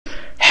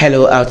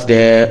Hello out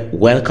there,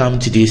 welcome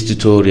to this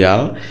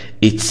tutorial.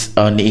 It's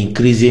on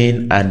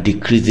increasing and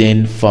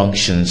decreasing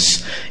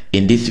functions.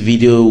 In this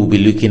video we'll be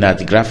looking at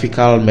the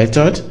graphical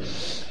method.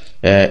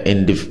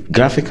 In the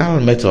graphical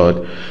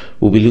method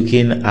we'll be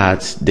looking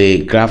at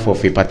the graph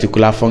of a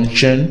particular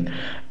function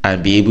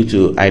and be able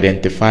to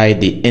identify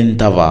the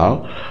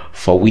interval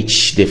for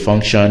which the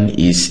function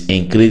is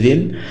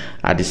increasing,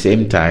 at the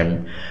same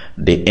time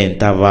the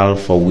interval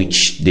for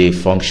which the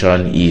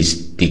function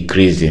is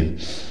decreasing.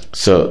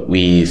 So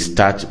we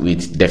start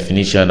with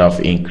definition of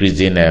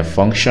increasing a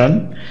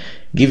function.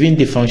 Given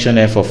the function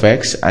f of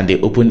x and the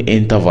open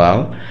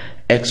interval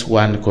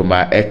x1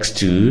 comma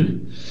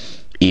x2,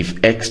 if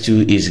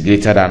x2 is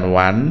greater than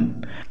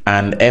 1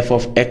 and f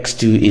of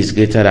x2 is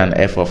greater than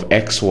f of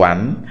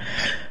x1,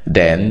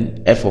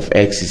 then f of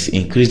x is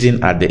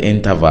increasing at the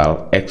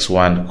interval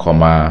x1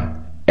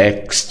 comma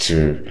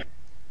x2.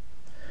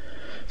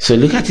 So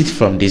look at it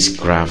from this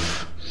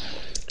graph.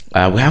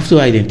 We have to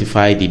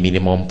identify the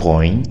minimum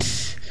point.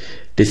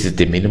 This is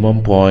the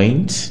minimum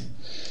point,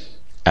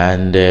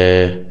 and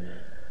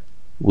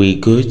we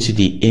go to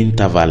the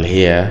interval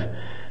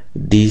here.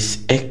 This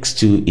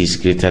x2 is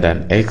greater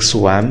than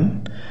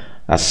x1.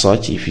 As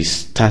such, if you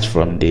start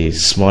from the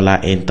smaller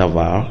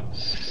interval,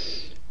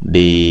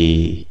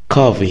 the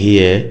curve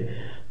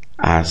here,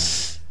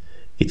 as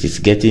it is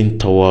getting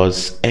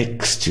towards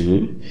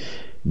x2,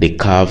 the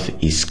curve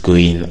is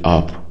going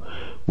up,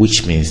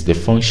 which means the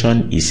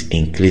function is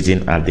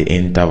increasing at the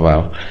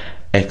interval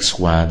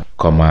x1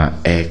 comma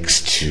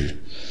x2.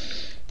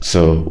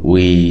 So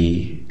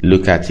we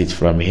look at it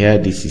from here.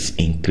 This is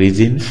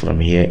increasing from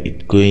here,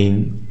 it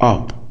going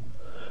up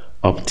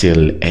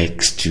till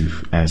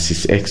x2, and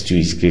since x2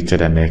 is greater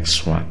than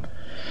x1.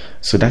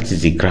 So that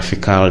is the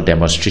graphical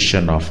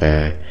demonstration of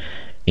a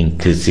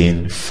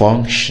increasing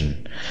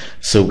function.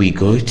 So we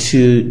go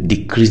to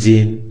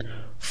decreasing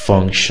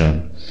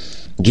function.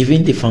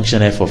 Given the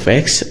function f of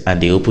x and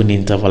the open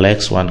interval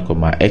x1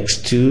 comma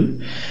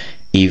x2,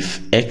 if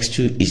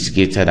x2 is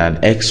greater than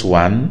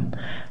x1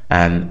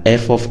 and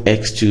f of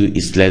x2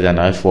 is less than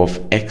f of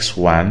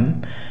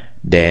x1,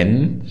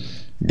 then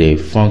the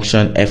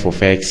function f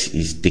of x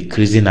is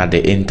decreasing at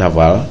the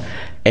interval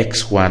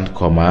x1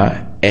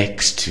 comma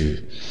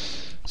x2.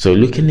 So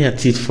looking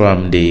at it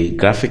from the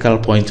graphical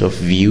point of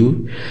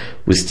view,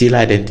 we still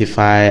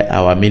identify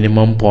our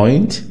minimum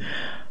point.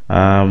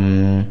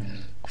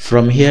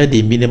 From here,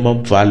 the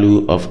minimum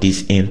value of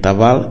this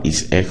interval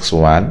is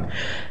x1.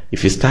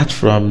 If you start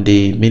from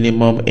the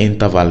minimum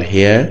interval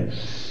here,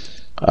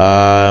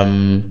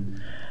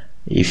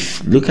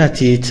 if look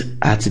at it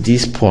at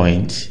this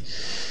point,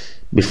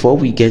 before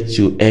we get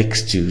to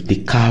x2,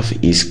 the curve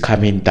is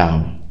coming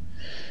down.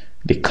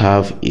 The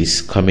curve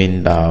is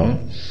coming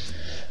down,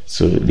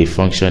 so the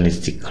function is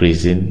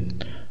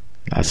decreasing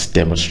as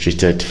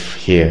demonstrated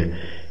here.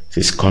 It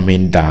is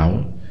coming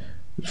down,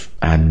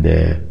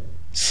 and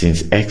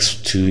since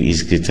x2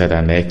 is greater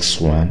than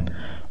x1,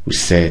 we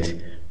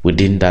said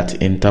within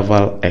that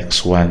interval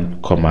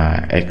x1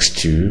 comma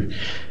x2,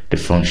 the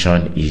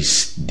function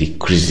is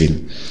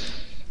decreasing.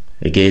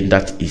 Again,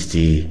 that is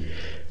the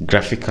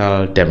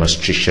graphical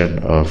demonstration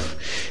of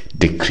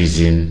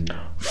decreasing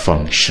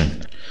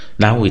function.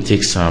 Now we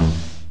take some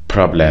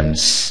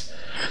problems.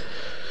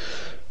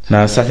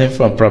 Now starting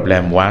from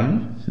problem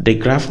 1, the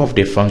graph of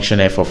the function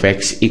f of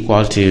x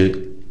equal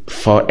to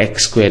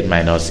 4x squared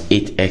minus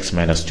 8x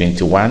minus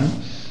 21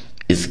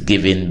 is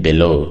given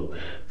below.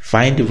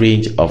 Find the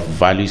range of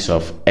values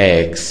of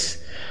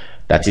x,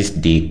 that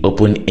is the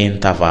open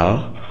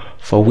interval,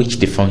 for which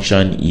the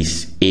function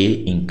is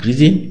a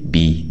increasing,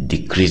 b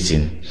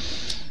decreasing.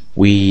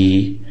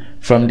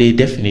 From the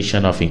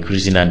definition of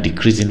increasing and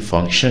decreasing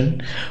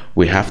function,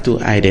 we have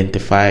to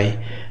identify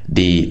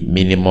the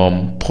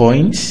minimum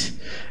point,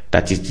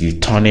 that is the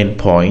turning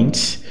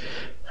point.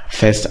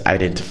 First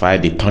identify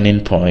the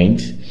turning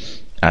point,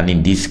 and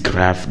in this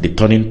graph the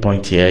turning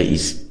point here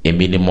is a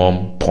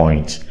minimum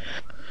point.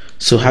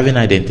 So having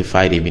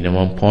identified a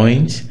minimum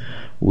point,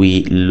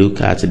 we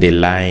look at the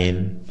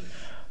line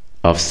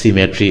of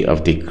symmetry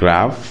of the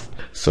graph.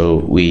 So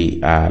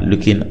we are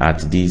looking at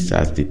this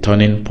as the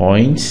turning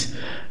point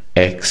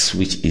x,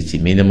 which is the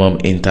minimum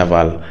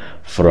interval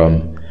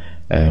from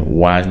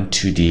 1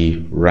 to the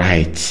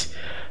right.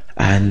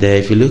 And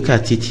if you look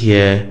at it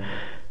here,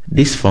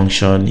 this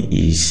function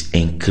is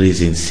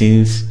increasing,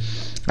 since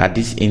at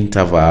this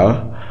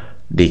interval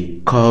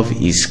the curve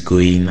is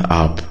going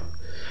up.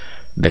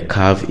 The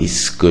curve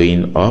is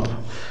going up,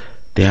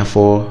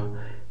 therefore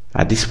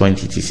at this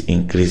point it is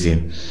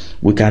increasing.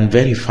 We can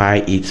verify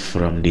it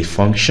from the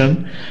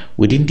function.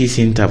 Within this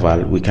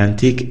interval we can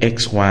take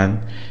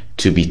x1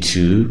 to be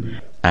 2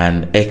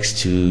 and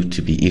x2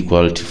 to be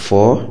equal to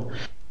 4.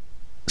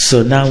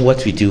 So now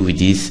what we do with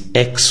this,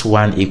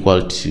 x1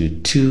 equal to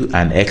 2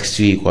 and x2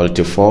 equal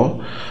to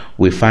 4,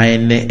 we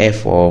find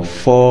f of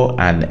 4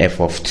 and f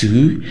of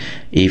 2.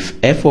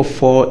 If f of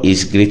 4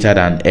 is greater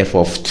than f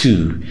of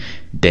 2,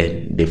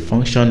 then the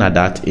function at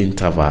that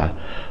interval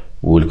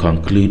will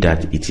conclude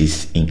that it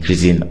is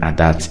increasing at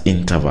that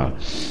interval.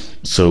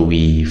 So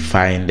we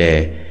find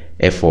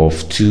f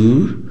of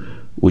 2,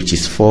 which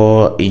is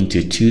 4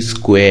 into 2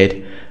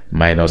 squared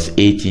minus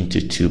 8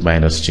 into 2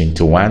 minus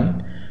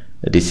 21.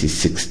 This is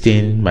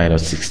 16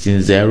 minus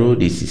 16, 0.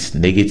 This is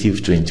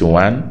negative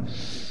 21.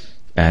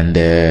 And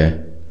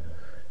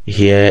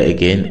here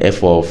again,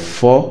 f of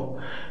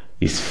 4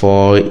 is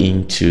 4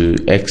 into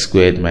x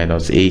squared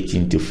minus 8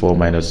 into 4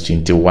 minus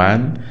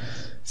 21.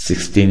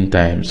 16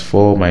 times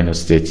 4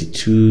 minus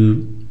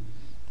 32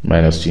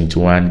 minus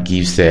 21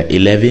 gives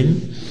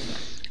 11.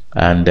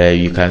 And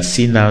you can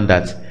see now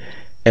that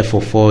f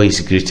of 4 is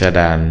greater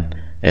than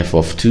f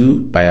of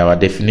 2 by our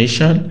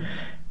definition.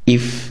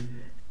 If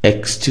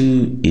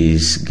x2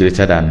 is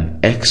greater than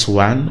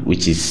x1,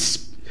 which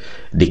is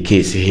the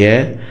case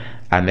here,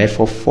 and f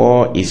of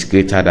 4 is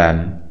greater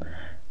than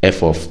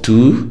f of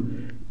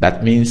 2,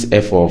 that means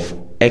f of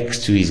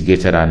x2 is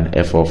greater than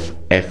f of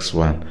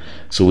x1.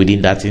 So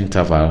within that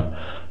interval,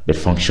 the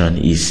function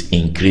is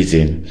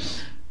increasing.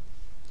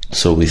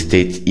 So we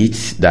state it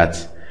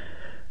that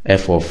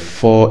f of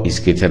 4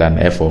 is greater than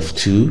f of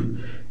 2.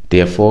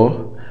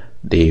 Therefore,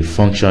 the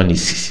function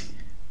is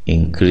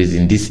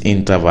increasing this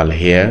interval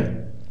here.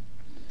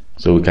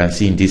 So we can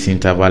see in this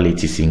interval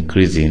it is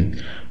increasing.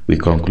 We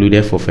conclude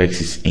f of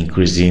x is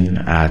increasing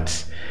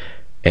at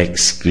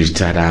x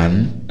greater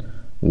than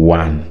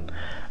 1.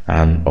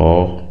 And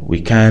or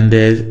we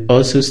can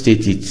also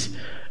state it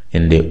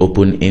in the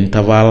open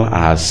interval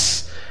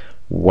as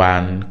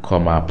 1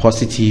 comma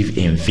positive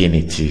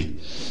infinity.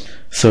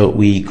 So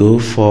we go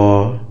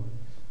for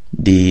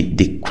the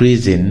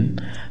decreasing.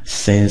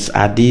 Since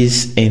at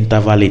this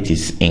interval it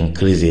is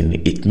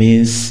increasing, it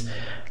means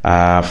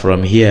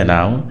from here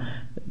now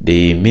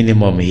the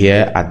minimum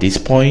here at this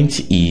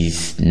point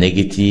is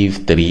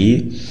negative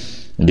 3.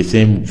 In the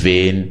same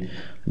vein,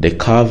 the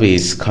curve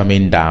is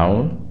coming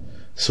down,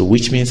 so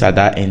which means at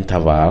that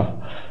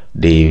interval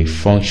the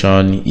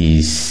function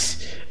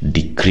is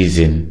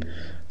decreasing.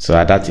 So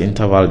at that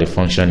interval the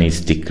function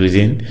is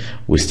decreasing.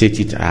 We state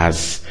it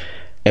as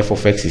f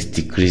of x is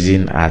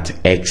decreasing at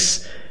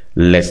x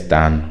less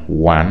than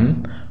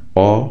 1,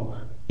 or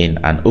in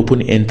an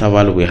open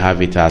interval we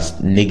have it as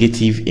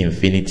negative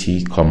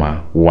infinity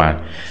comma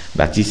 1.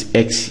 That is,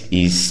 x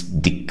is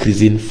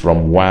decreasing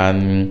from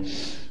 1,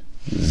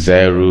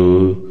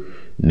 0,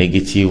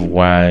 negative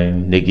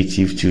 1,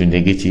 negative 2,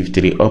 negative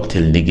 3 up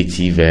till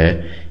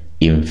negative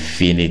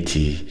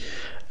infinity.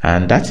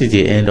 And that is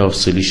the end of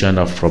solution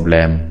of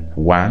problem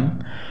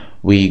 1.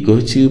 We go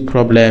to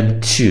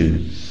problem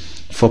 2.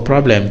 For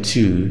problem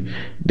 2,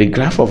 the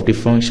graph of the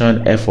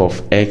function f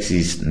of x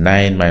is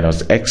 9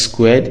 minus x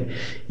squared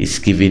is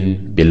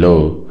given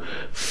below.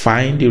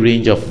 Find the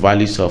range of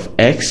values of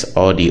x,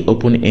 or the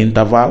open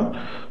interval,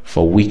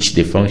 for which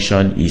the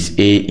function is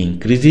a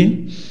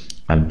increasing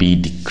and b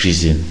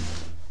decreasing.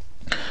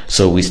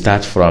 So we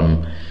start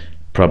from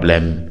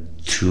problem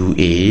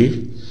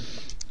 2a.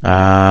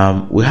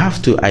 We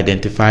have to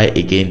identify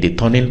again the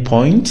turning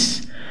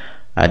point.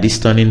 At this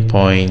turning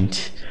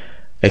point,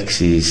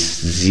 x is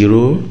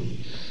 0,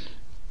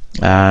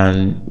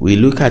 and we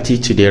look at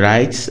it to the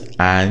right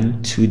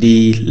and to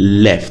the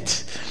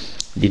left.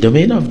 The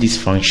domain of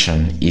this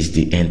function is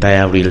the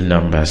entire real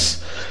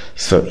numbers.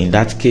 So in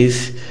that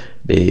case,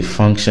 the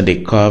function,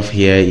 the curve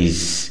here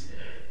is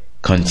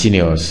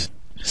continuous.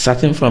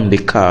 Starting from the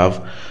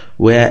curve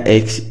where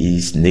x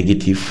is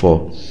negative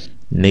 4,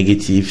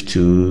 negative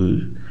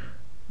 2,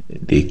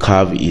 the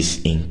curve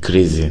is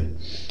increasing.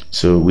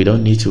 So we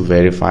don't need to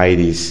verify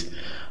this.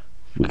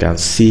 We can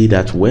see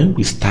that when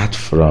we start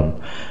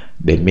from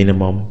the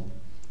minimum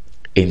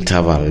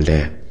interval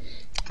there,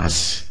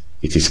 as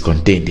it is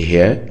contained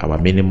here, our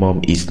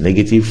minimum is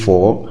negative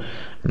 4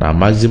 and our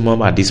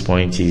maximum at this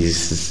point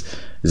is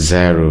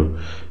 0.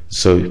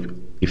 So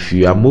if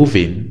you are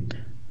moving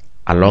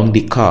along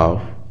the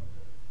curve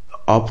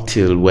up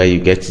till where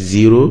you get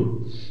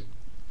 0,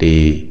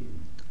 the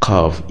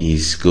curve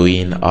is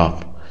going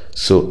up.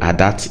 So at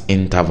that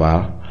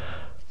interval,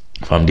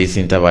 from this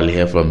interval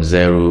here, from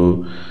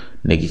 0,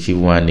 negative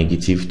 1,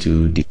 negative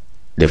 2,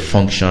 the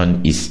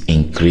function is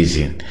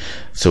increasing.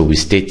 So we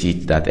state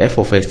it that f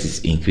of x is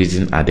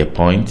increasing at the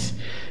point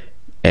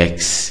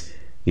x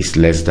is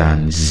less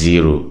than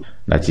 0.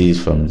 That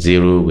is, from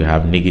 0 we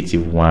have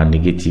negative 1,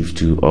 negative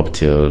 2 up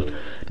till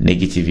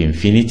negative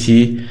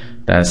infinity.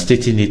 Then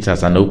stating it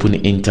as an open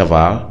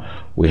interval,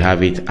 we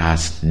have it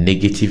as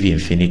negative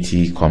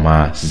infinity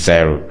comma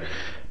 0.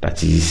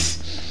 That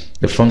is,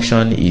 the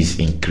function is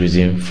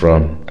increasing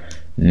from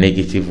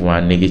negative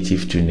 1,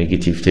 negative 2,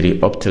 negative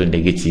 3 up till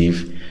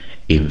negative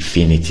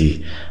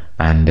infinity.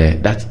 And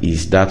that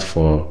is that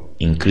for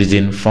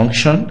increasing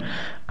function.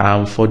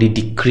 For the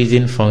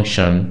decreasing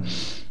function,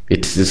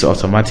 it is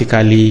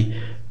automatically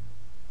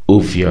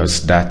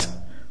obvious that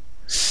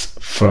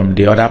from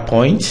the other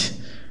point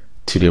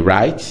to the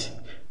right,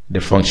 the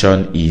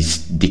function is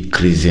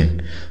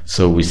decreasing.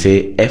 So we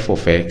say f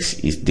of x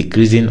is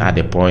decreasing at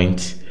the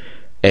point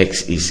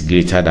x is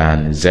greater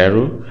than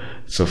 0.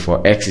 So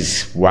for x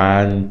is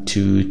 1,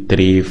 2,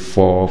 3,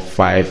 4,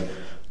 5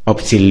 up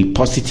till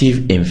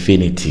positive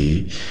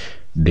infinity,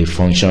 the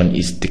function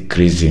is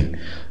decreasing.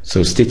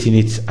 So stating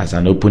it as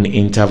an open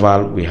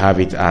interval, we have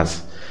it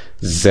as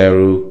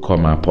 0,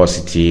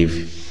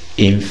 positive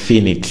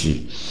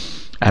infinity.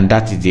 And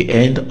that is the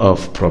end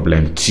of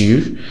problem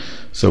 2.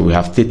 So we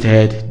have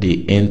stated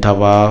the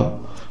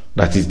interval,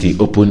 that is the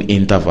open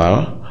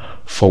interval,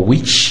 for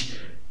which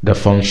the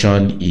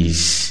function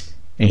is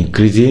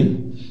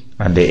increasing,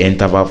 and the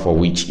interval for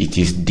which it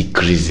is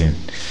decreasing.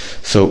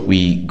 So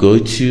we go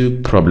to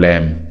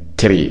problem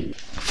 3.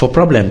 For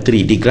problem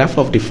 3, the graph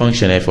of the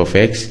function f of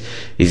x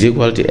is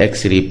equal to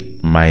x rib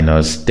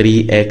minus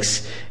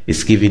 3x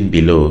is given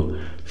below.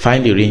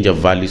 Find the range of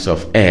values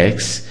of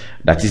x,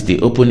 that is the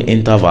open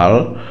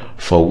interval,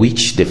 for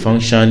which the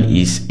function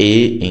is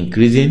a,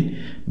 increasing,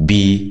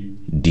 b,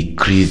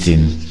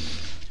 decreasing.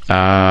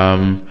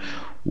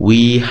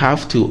 We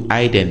have to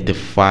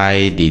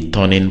identify the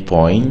turning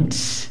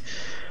points.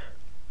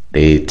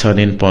 The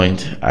turning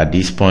point at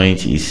this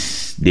point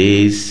is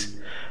this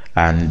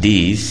and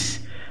this,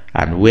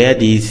 and where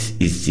this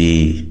is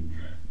the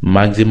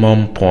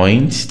maximum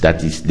point,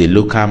 that is the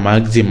local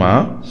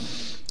maxima,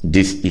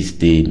 this is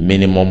the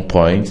minimum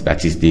point,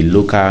 that is the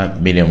local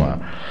minima.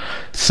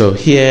 So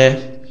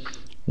here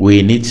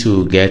we need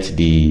to get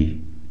the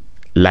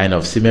line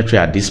of symmetry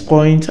at this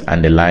point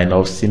and the line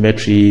of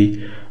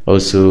symmetry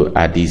also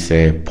at this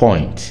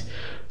point.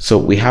 So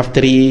we have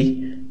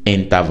 3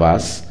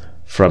 intervals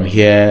from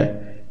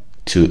here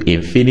to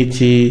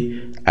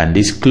infinity, and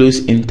this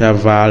closed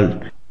interval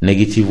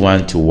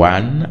 -1 to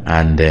 1,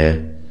 and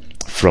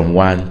from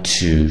 1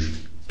 to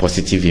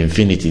positive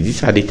infinity.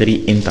 These are the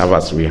 3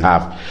 intervals we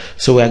have.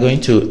 So we are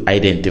going to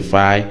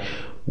identify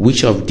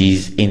which of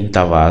these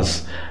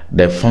intervals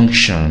the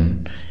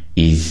function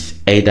is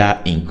either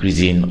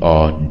increasing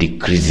or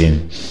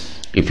decreasing.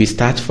 If we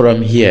start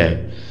from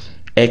here,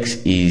 x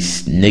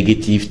is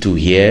 -2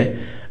 here,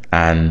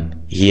 and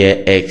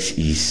here x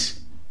is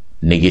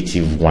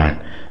 -1.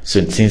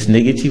 So since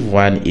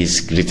 -1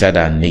 is greater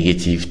than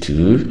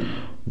 -2,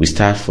 we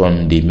start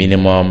from the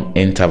minimum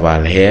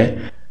interval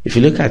here. If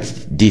you look at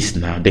this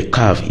now, the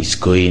curve is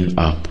going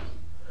up.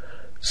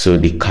 So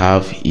the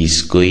curve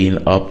is going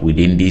up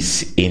within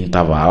this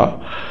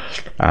interval,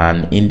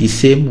 and in the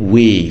same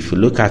way, if you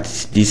look at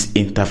this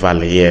interval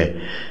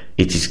here,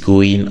 it is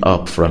going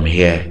up from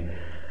here.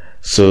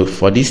 So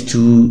for these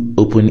 2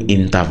 open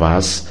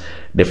intervals,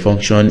 the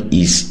function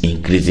is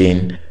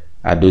increasing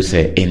at those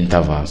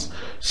intervals.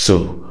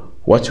 So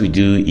what we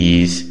do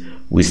is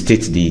we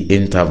state the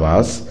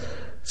intervals.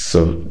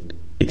 So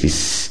it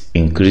is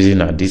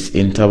increasing at this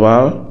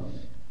interval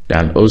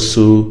and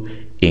also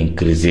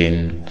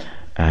increasing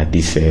at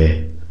this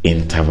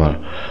interval.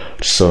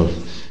 So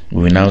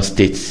we now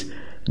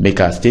make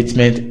our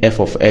statement: f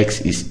of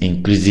x is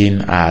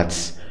increasing at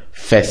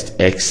first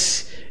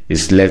x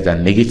is less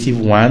than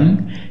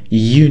 -1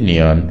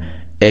 union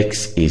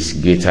x is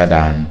greater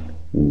than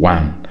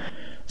 1.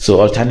 So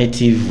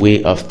alternative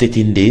way of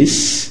stating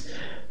this,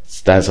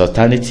 that's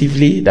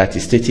alternatively, that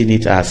is stating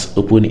it as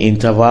open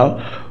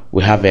interval,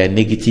 we have a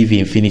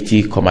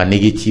 -infinity,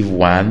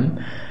 -1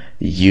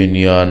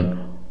 union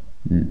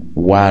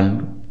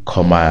 1,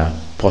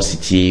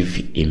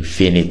 positive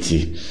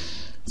infinity.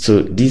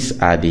 So these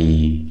are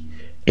the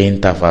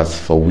intervals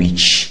for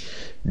which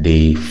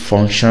the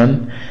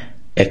function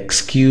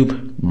x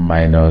cubed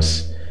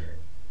minus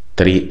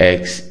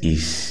 3x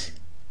is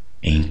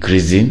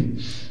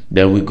increasing.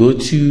 Then we go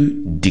to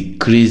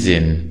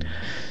decreasing.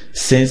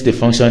 Since the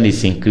function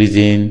is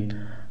increasing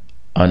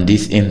on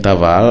this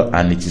interval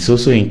and it is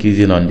also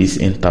increasing on this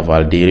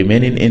interval, the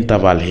remaining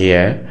interval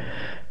here,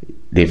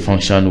 the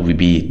function will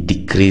be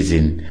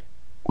decreasing.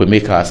 We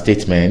make our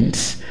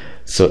statements.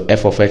 So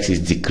f of x is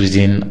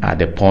decreasing at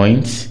the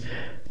point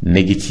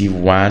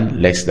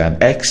 -1 less than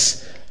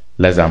x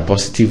less than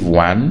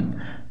 +1.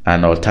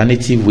 An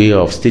alternative way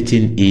of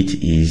stating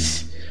it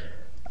is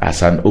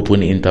as an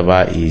open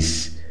interval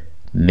is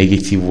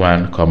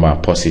 -1,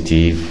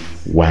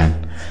 +1.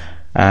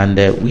 And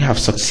we have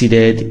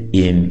succeeded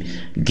in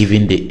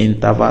giving the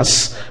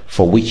intervals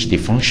for which the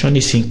function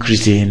is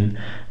increasing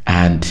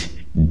and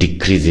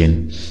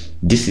decreasing.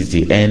 This is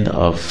the end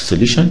of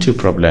solution to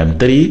problem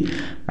 3,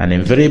 and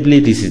invariably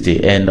this is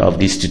the end of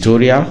this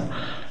tutorial.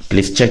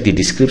 Please check the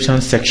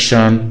description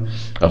section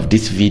of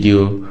this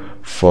video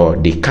for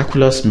the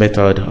calculus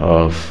method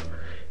of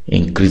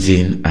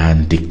increasing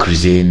and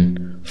decreasing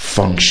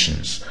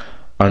functions.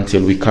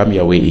 Until we come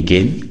your way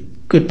again,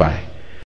 goodbye.